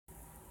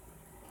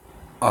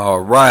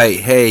Alright,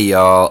 hey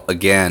y'all,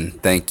 again,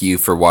 thank you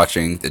for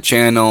watching the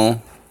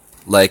channel.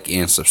 Like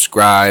and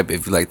subscribe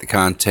if you like the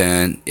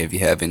content. If you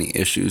have any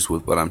issues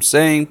with what I'm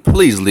saying,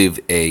 please leave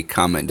a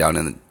comment down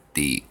in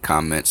the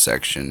comment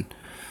section,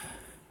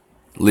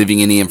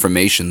 leaving any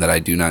information that I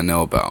do not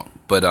know about.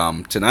 But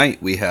tonight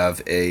we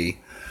have a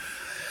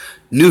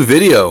new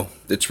video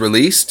that's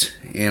released,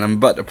 and I'm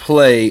about to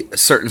play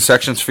certain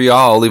sections for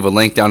y'all. I'll leave a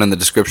link down in the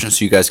description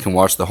so you guys can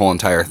watch the whole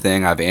entire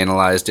thing. I've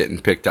analyzed it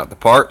and picked out the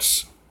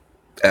parts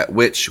at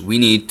which we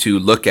need to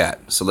look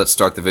at. So let's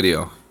start the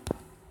video.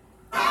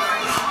 Oh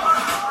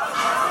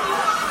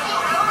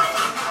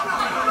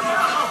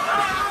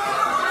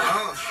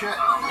shit.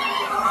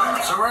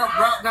 So we're at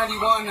Route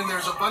 91 and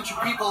there's a bunch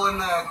of people in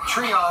the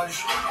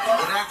triage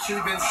that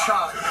actually been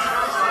shot.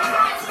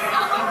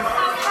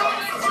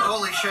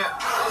 Holy shit.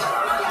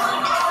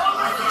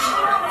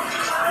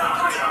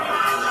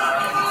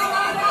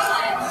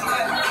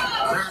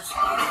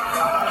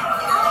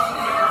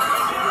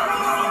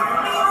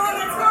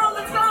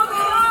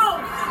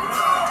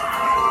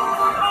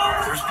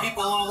 There's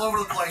people all over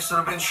the place that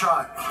have been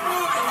shot.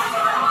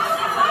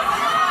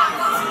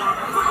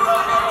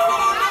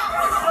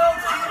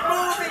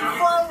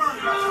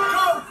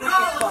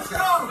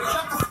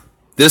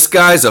 This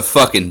guy's a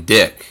fucking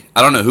dick.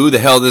 I don't know who the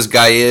hell this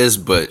guy is,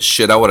 but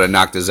shit, I would have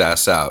knocked his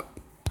ass out.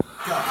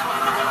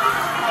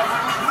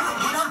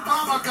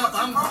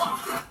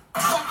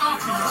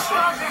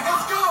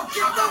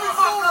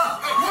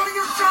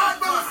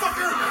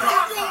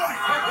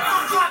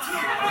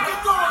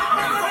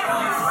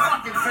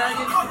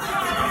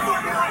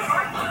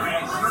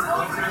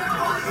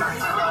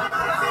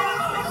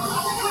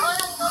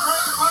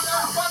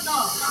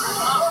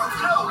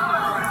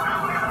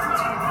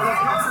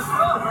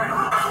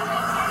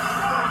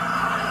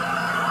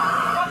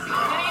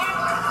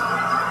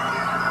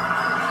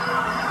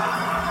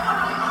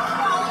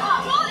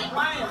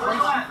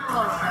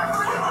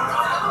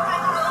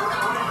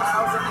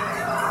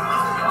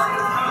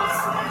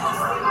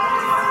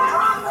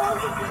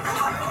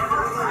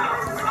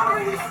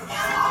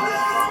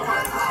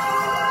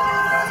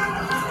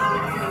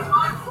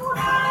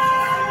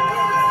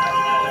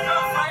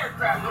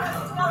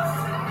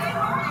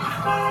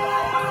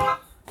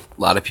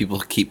 A lot of people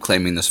keep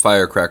claiming this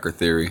firecracker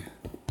theory.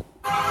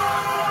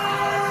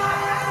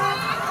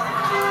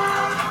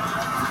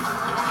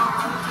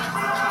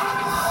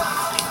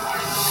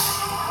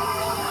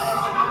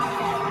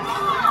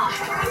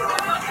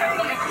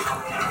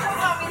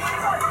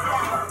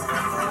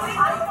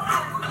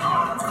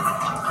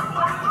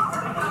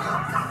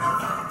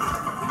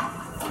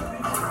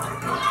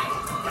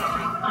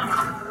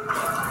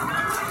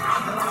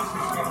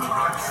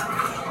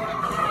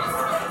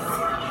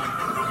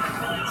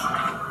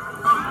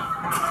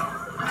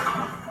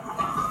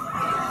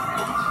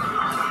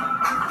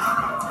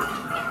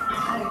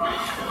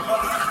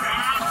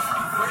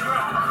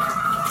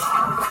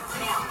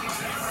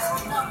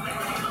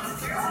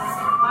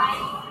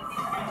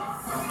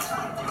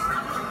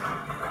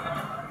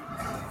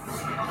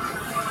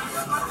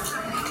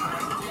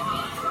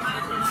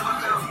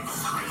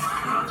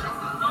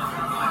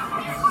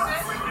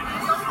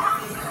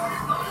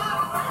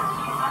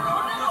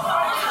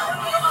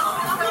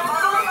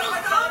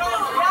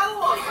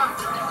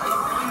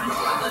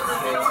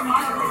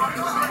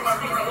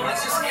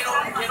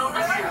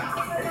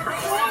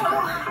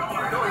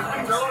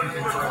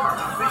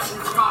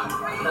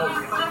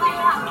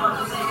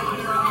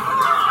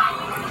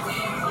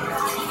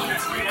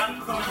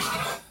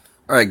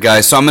 Alright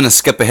guys, so I'm going to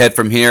skip ahead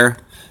from here.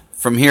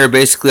 From here,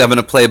 basically, I'm going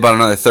to play about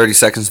another 30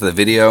 seconds of the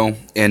video,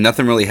 and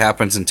nothing really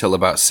happens until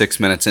about 6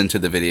 minutes into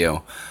the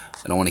video.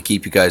 I don't want to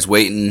keep you guys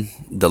waiting.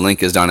 The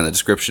link is down in the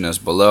description as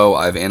below.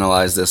 I've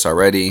analyzed this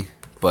already,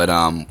 but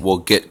we'll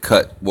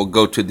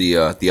go to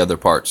the other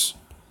parts.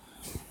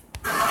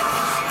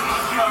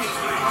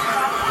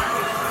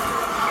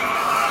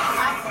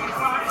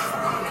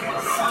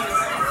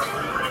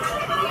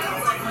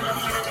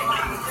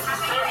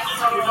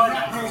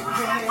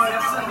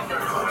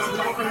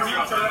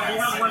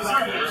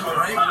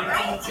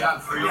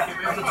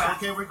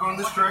 Okay, we're going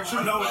this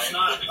direction? No, it's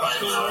not.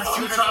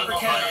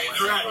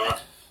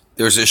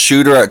 There's a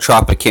shooter at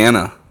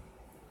Tropicana.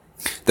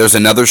 There's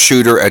another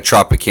shooter at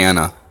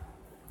Tropicana.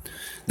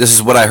 This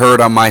is what I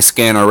heard on my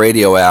Scanner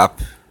radio app,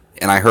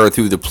 and I heard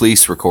through the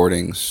police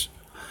recordings.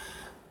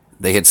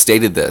 They had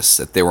stated this,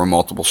 that there were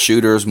multiple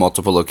shooters,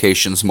 multiple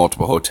locations,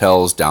 multiple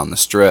hotels down the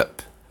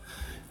strip.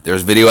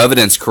 There's video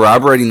evidence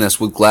corroborating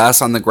this with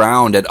glass on the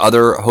ground at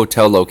other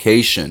hotel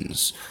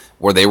locations,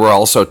 where they were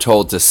also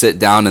told to sit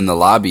down in the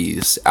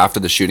lobbies after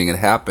the shooting had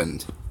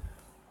happened.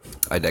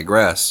 I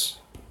digress.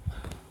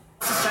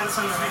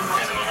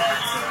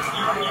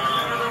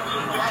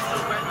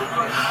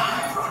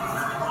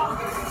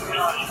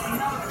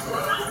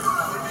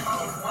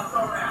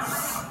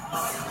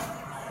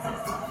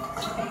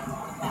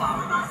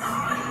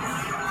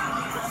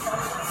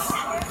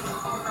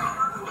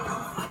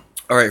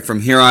 Alright, from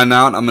here on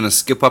out, I'm going to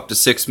skip up to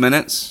 6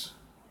 minutes.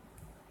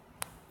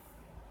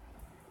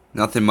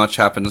 Nothing much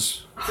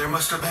happens. There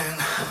must have been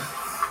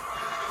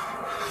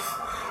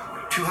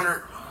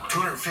 200,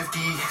 250,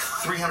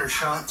 300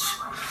 shots.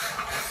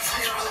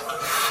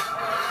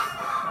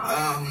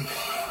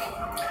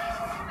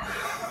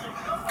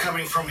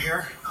 Coming from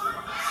here.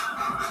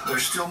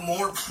 There's still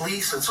more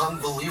police. It's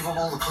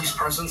unbelievable, the police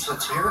presence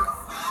that's here.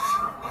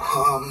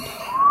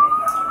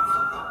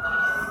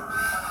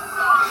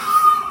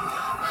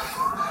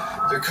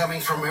 They're coming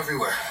from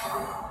everywhere.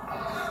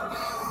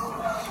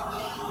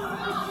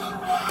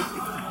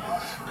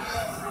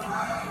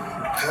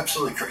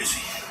 Absolutely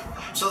crazy.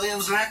 So there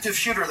was an active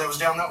shooter that was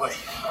down that way.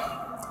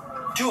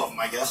 2 of them,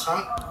 I guess,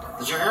 huh?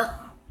 Did you hear?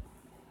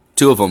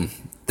 2 of them.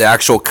 The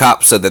actual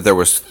cop said that there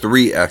was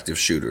 3 active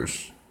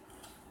shooters.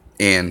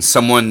 And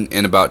someone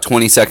in about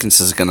 20 seconds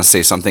is going to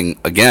say something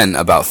again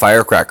about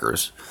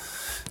firecrackers.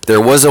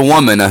 There was a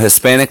woman, a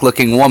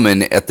Hispanic-looking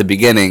woman, at the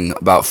beginning,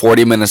 about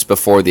 40 minutes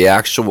before the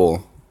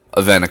actual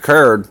event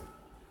occurred,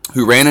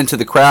 who ran into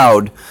the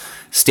crowd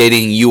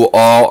stating, "You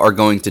all are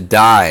going to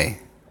die.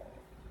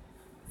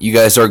 You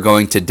guys are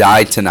going to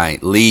die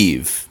tonight.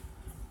 Leave."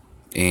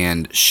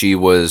 And she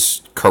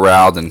was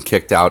corralled and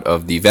kicked out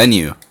of the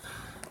venue.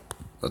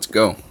 Let's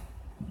go.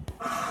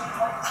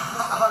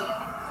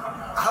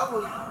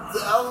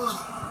 I was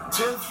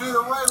 10 feet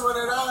away when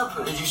it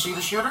happened. Did you see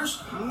the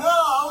shooters? No,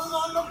 I was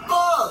on the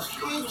bus.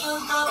 We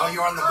just got. Oh,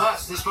 you're on the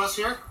bus? This bus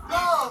here?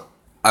 No.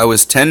 I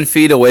was 10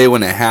 feet away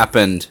when it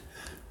happened.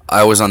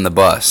 I was on the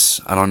bus.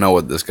 I don't know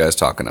what this guy's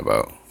talking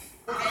about.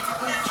 The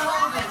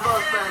children's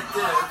bus back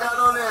there. It got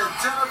on there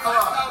at 10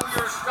 o'clock.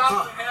 We were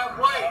stopped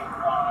halfway.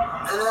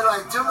 And then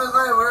like 2 minutes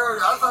later,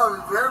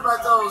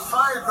 everybody thought it was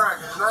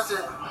firecrackers. And I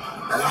said,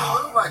 that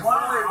don't look like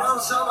fire. It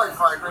don't sound like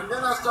firecrackers.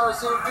 Then I started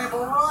seeing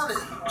people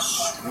running.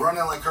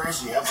 Running like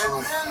crazy,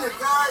 absolutely. And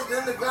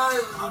then the guy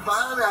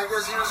behind me, I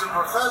guess he was a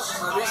professor,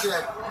 so he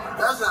said,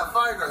 that's not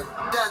firecrackers.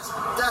 That's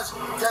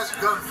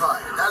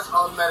gunfire. That's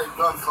automatic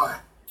gunfire.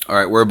 All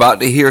right, we're about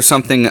to hear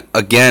something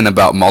again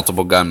about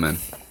multiple gunmen.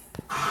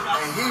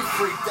 And he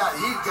freaked out.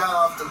 He got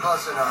off the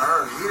bus in a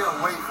hurry. He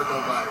didn't wait for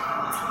nobody.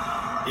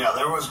 Yeah,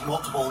 there was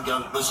multiple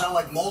guns. It sounded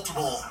like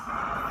multiple,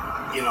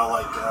 you know,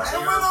 like...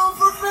 it went on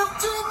for 15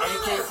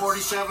 minutes.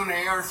 AK-47 or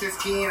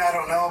AR-15, I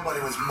don't know, but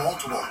it was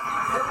multiple.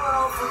 It went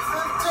on for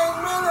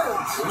 15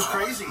 minutes. It was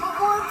crazy.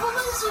 Before the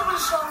police even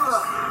showed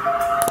up.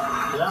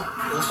 Yeah,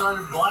 they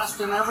started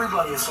blasting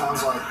everybody, it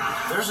sounds like.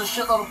 There's a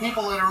shitload of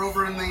people that are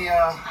over in the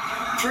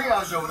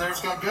triage over there.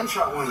 It's got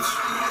gunshot wounds.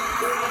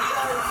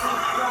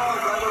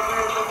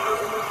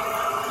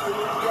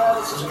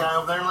 There's a guy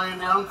over there laying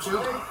down, too.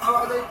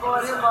 They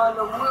brought him on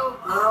the wheel,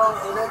 girl,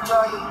 and they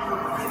tried to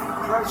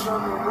pressure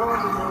on the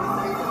wound and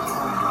everything.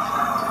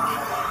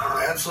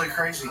 Absolutely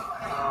crazy.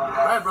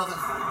 All right, brother.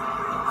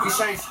 Be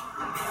safe.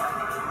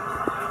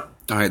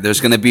 All right, there's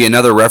going to be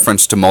another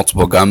reference to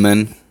multiple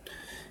gunmen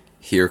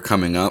here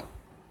coming up.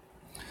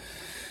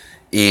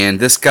 And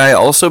this guy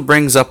also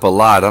brings up a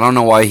lot. I don't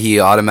know why he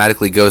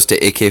automatically goes to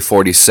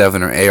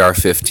AK-47 or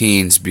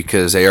AR-15s,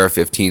 because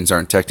AR-15s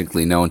aren't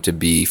technically known to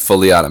be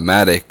fully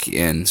automatic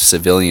in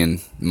civilian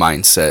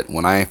mindset.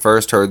 When I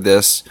first heard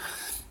this,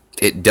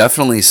 it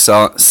definitely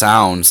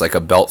sounds like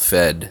a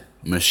belt-fed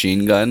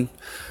machine gun.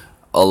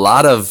 A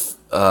lot of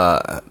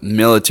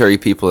military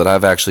people that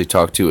I've actually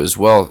talked to as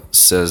well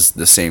says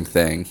the same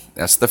thing.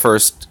 That's the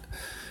first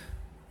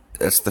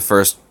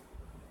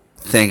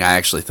thing I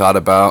actually thought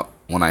about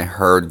when I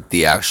heard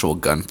the actual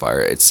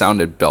gunfire. It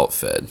sounded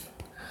belt-fed.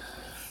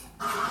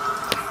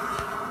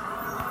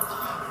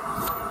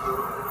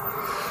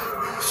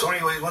 So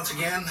anyway, once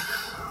again,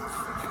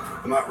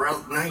 I'm at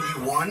Route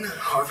 91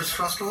 Harvest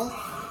Festival.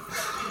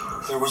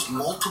 There was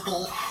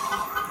multiple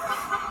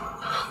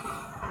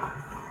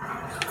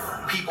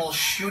people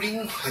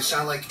shooting. It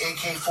sounded like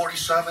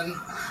AK-47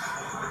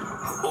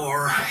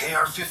 or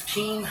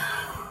AR-15.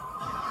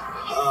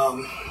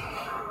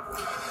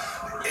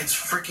 It's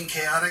freaking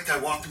chaotic. I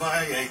walked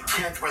by a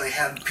tent where they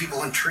had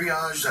people in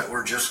triage that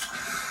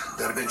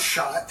have been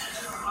shot.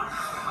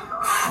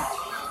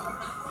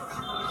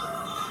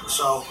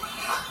 So,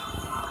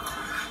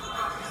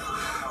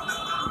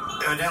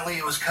 evidently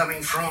it was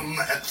coming from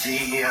at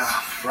the,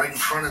 right in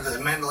front of the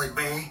Mandalay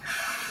Bay.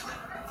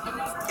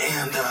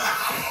 And,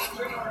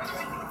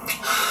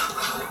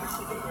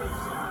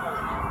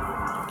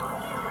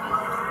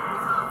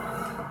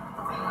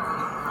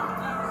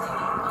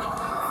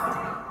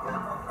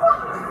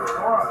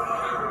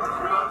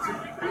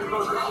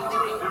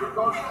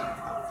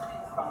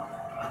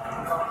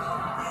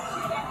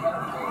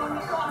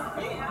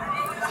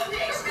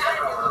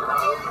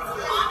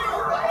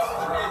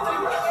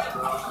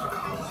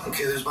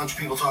 okay, there's a bunch of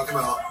people talking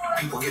about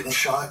people getting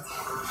shot.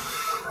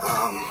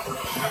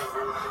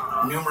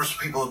 Numerous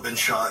people have been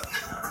shot.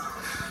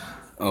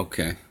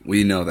 Okay,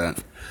 we know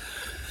that.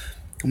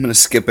 I'm going to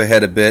skip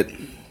ahead a bit,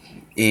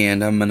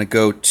 and I'm going to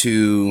go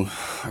to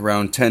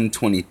around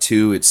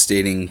 10:22. It's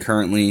stating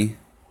currently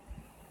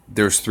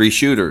there's 3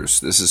 shooters.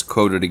 This is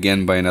quoted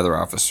again by another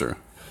officer.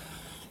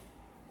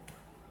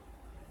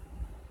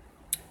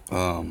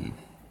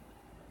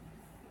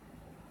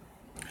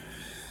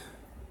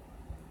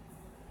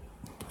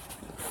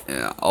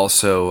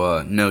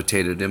 Also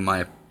notated in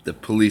my the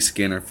police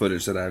scanner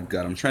footage that I've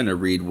got. I'm trying to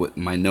read what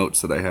my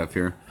notes that I have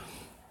here.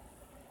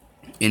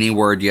 Any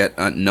word yet?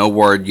 No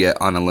word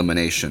yet on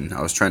elimination.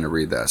 I was trying to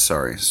read that.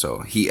 Sorry. So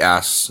he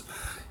asks,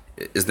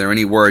 is there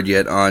any word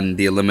yet on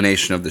the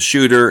elimination of the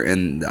shooter?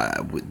 And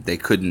they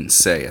couldn't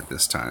say at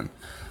this time.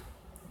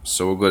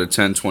 So we'll go to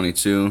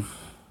 1022.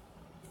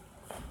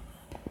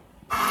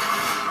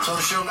 So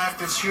there's still an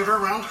active shooter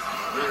around?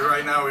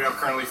 Right now we have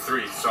currently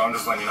 3, so I'm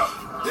just letting you know.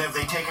 Have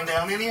they taken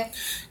down any yet?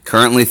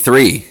 Currently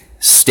 3.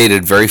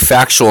 Stated very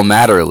factual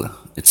matter.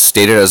 It's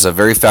stated as a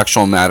very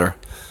factual matter.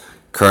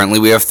 Currently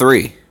we have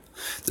 3.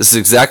 This is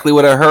exactly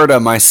what I heard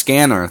on my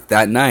scanner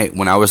that night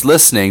when I was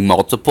listening.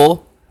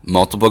 Multiple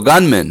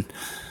gunmen,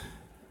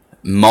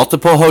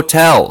 multiple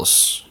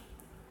hotels,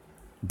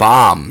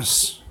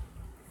 bombs.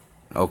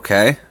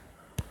 Okay.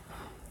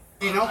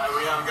 You know?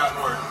 We haven't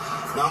gotten word.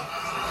 No?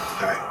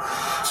 All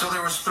right. So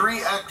there was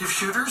 3 active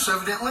shooters,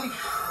 evidently?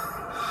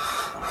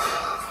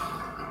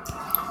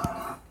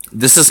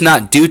 This is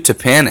not due to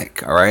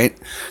panic, all right?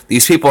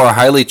 These people are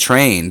highly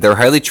trained. They're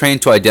highly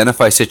trained to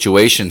identify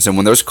situations. And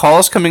when there's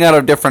calls coming out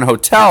of different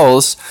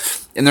hotels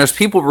and there's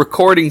people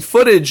recording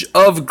footage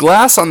of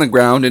glass on the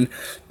ground and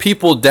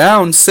people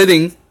down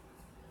sitting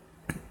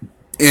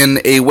in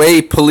a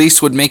way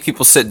police would make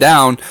people sit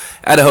down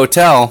at a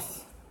hotel,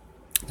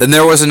 then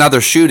there was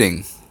another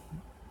shooting.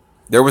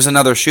 There was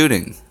another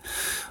shooting.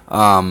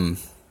 God,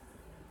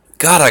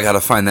 I got to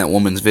find that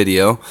woman's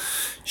video.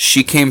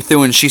 She came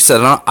through and she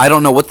said, I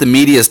don't know what the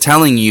media is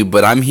telling you,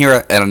 but I'm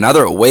here at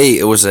another way.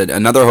 It was at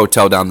another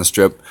hotel down the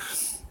strip.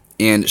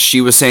 And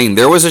she was saying,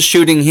 there was a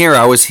shooting here.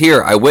 I was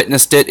here. I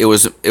witnessed it. It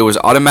was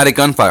automatic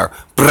gunfire.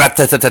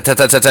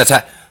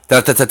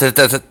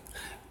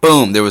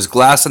 Boom. There was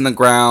glass on the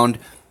ground.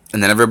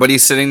 And then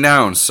everybody's sitting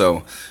down.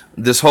 So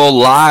this whole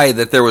lie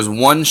that there was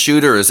one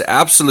shooter is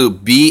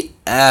absolute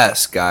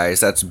BS,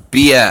 guys. That's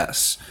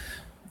BS.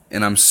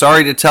 And I'm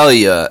sorry to tell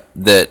you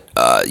that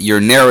your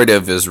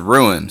narrative is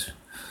ruined.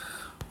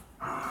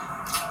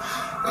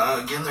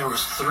 Again, there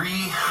was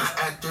 3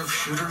 active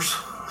shooters.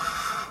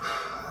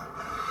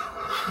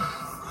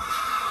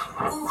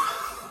 Ooh.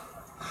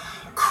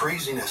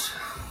 Craziness.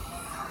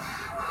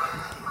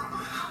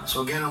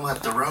 So again, I'm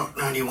at the Route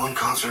 91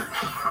 concert.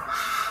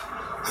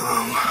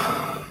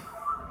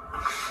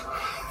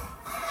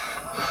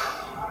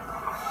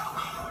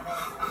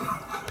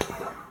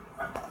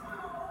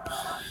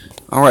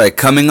 All right,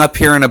 coming up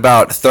here in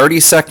about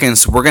 30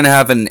 seconds, we're going to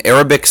have an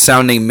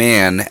Arabic-sounding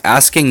man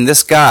asking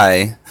this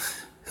guy,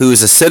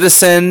 who's a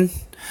citizen,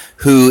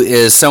 who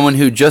is someone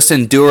who just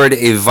endured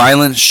a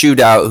violent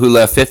shootout, who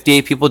left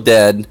 58 people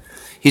dead.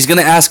 He's going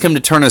to ask him to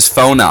turn his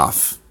phone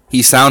off.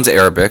 He sounds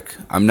Arabic.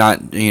 I'm not,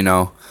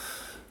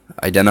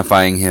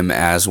 identifying him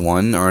as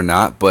one or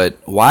not, but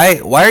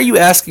why are you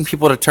asking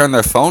people to turn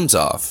their phones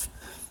off?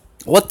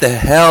 What the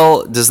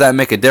hell does that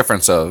make a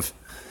difference of?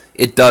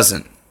 It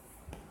doesn't.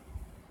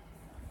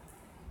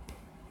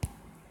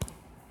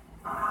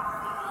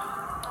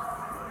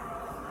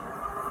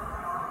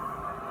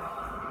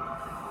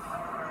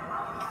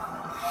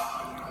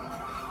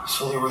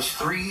 So there was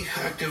 3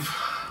 active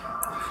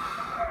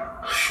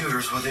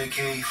shooters with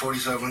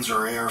AK-47s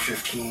or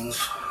AR-15s.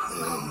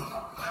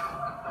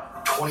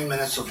 20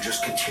 minutes of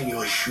just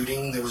continuous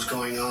shooting that was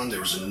going on.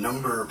 There was a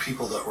number of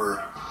people that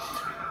were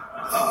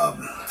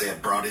they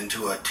had brought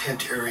into a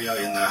tent area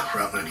in the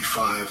Route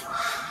 95.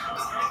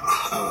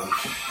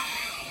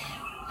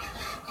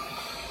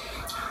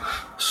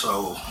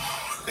 So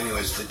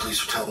anyways, the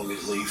police were telling me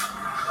to leave.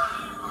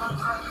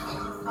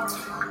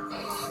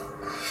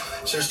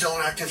 Is there still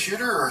an active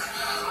shooter, or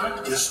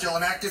is still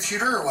an active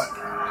shooter, or what?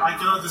 I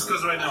cannot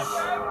discuss right now.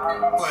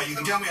 Well, you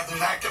can tell me if there's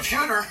an active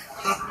shooter.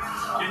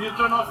 Can you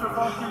turn off your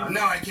phone, please?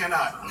 No, I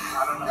cannot.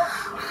 I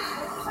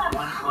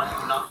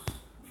don't know.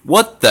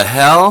 What the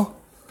hell?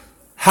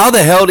 How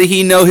the hell did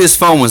he know his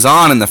phone was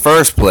on in the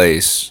first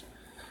place?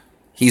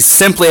 He's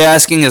simply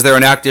asking, is there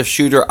an active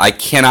shooter? I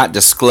cannot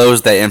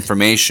disclose that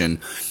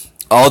information.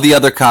 All the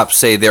other cops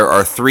say there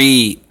are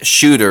 3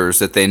 shooters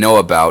that they know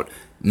about.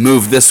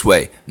 Move this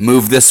way,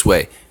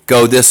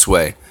 go this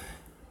way.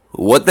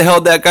 What the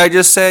hell did that guy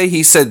just say?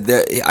 He said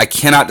that I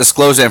cannot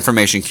disclose that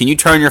information. Can you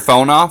turn your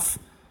phone off?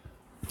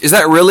 Is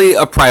that really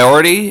a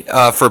priority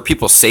for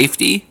people's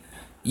safety?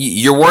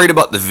 You're worried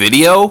about the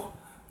video?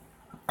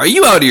 Are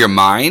you out of your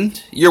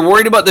mind? You're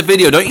worried about the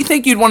video. Don't you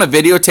think you'd want to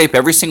videotape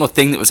every single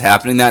thing that was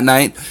happening that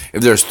night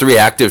if there's 3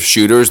 active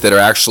shooters that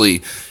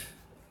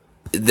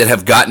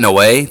have gotten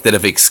away, that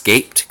have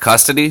escaped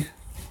custody?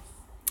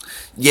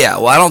 Yeah,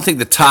 well, I don't think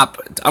the top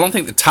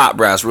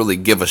brass really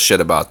give a shit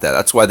about that.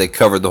 That's why they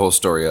covered the whole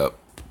story up.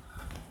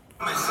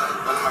 My son,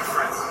 one of my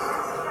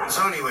friends.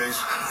 So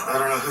anyways, I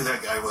don't know who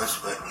that guy was,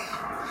 but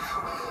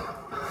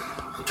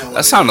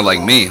That sounded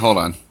like me. Hold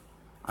on.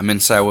 I'm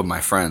inside with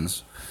my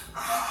friends.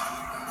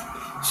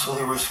 So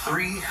there was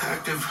 3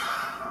 active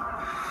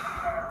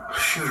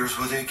shooters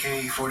with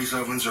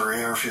AK-47s or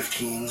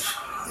AR-15s.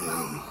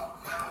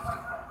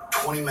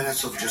 20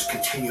 minutes of just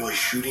continuous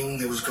shooting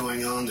that was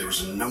going on. There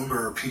was a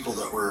number of people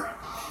that were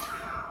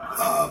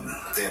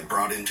they had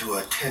brought into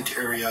a tent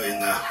area in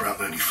the Route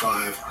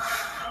 95.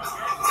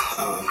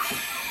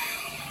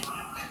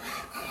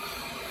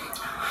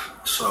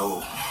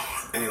 So,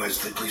 anyways,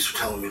 the police were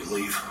telling me to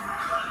leave.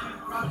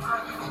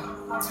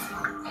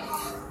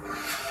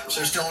 Is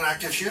there still an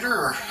active shooter,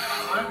 or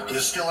is there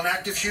still an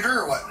active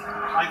shooter, or what?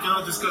 I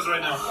cannot discuss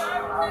right now.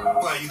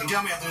 Well, you can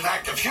tell me if there's an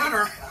active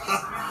shooter.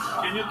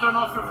 Can you turn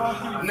off your phone,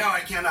 please? No,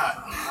 I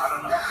cannot. I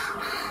don't know.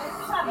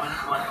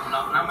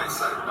 Not my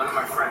son, one of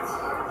my friends.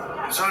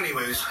 So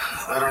anyways,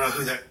 I don't know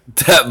who that...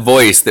 That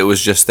voice that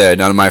was just there,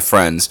 none of my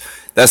friends,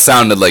 that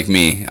sounded like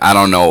me. I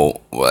don't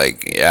know,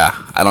 like, yeah,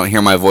 I don't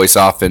hear my voice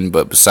often,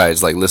 but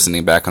besides, like,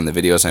 listening back on the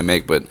videos I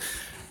make, but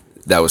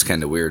that was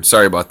kind of weird.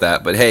 Sorry about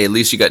that, but hey, at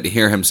least you got to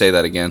hear him say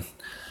that again.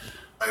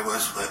 I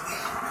was, but...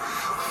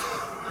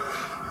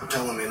 They're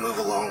telling me to move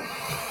along.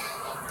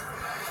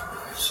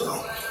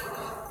 So...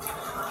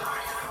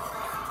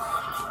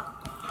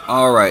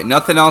 Alright,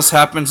 nothing else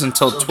happens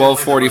until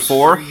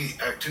 12:44. 3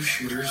 active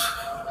shooters.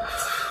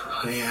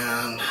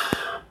 And...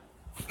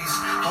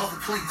 all the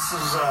police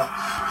is,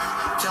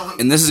 telling...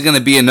 And this is going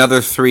to be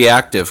another 3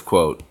 active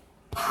quote.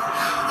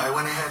 I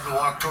went ahead and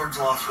walked towards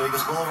Las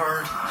Vegas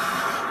Boulevard.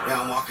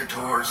 Now I'm walking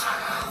towards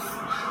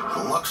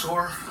the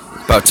Luxor.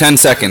 About 10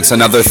 seconds,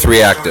 another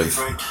 3 active.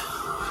 Right,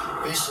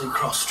 basically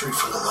across the street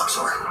from the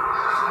Luxor.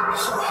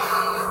 So...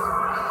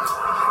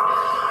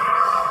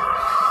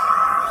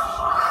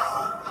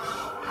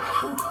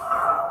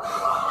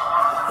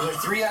 Are there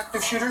 3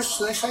 active shooters,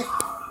 they say? You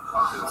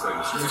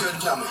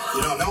couldn't tell me.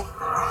 You don't know?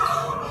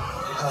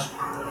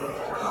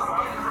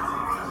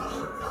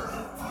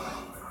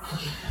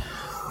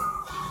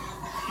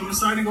 You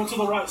decide to go to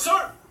the right.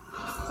 Sir!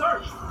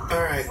 Sir!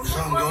 Alright, so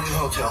I'm going to the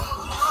hotel.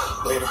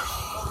 Later.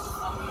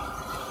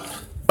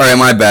 Alright,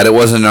 my bad. It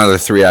wasn't another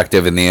 3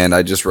 active in the end.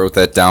 I just wrote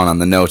that down on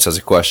the notes as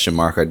a question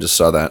mark. I just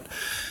saw that.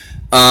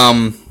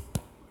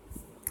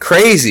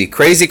 Crazy.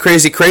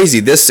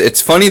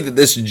 It's funny that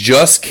this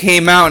just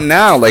came out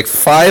now, like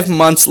 5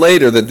 months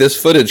later that this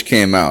footage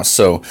came out.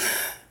 So,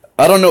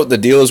 I don't know what the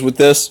deal is with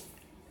this.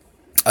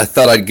 I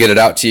thought I'd get it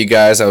out to you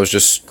guys. I was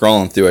just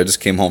scrolling through. I just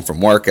came home from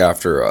work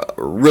after a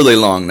really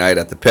long night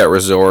at the pet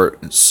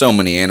resort. So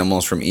many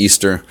animals from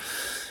Easter.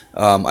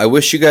 I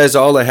wish you guys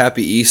all a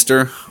happy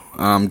Easter.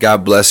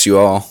 God bless you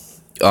all.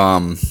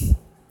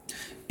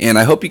 And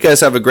I hope you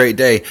guys have a great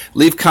day.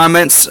 Leave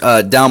comments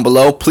down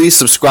below. Please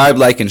subscribe,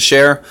 like, and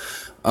share.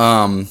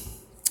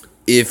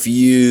 If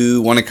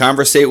you want to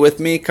conversate with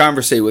me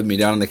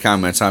down in the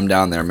comments. I'm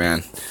down there,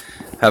 man.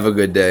 Have a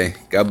good day.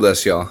 God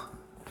bless y'all.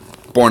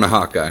 Born a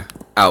Hawkeye.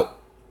 Out.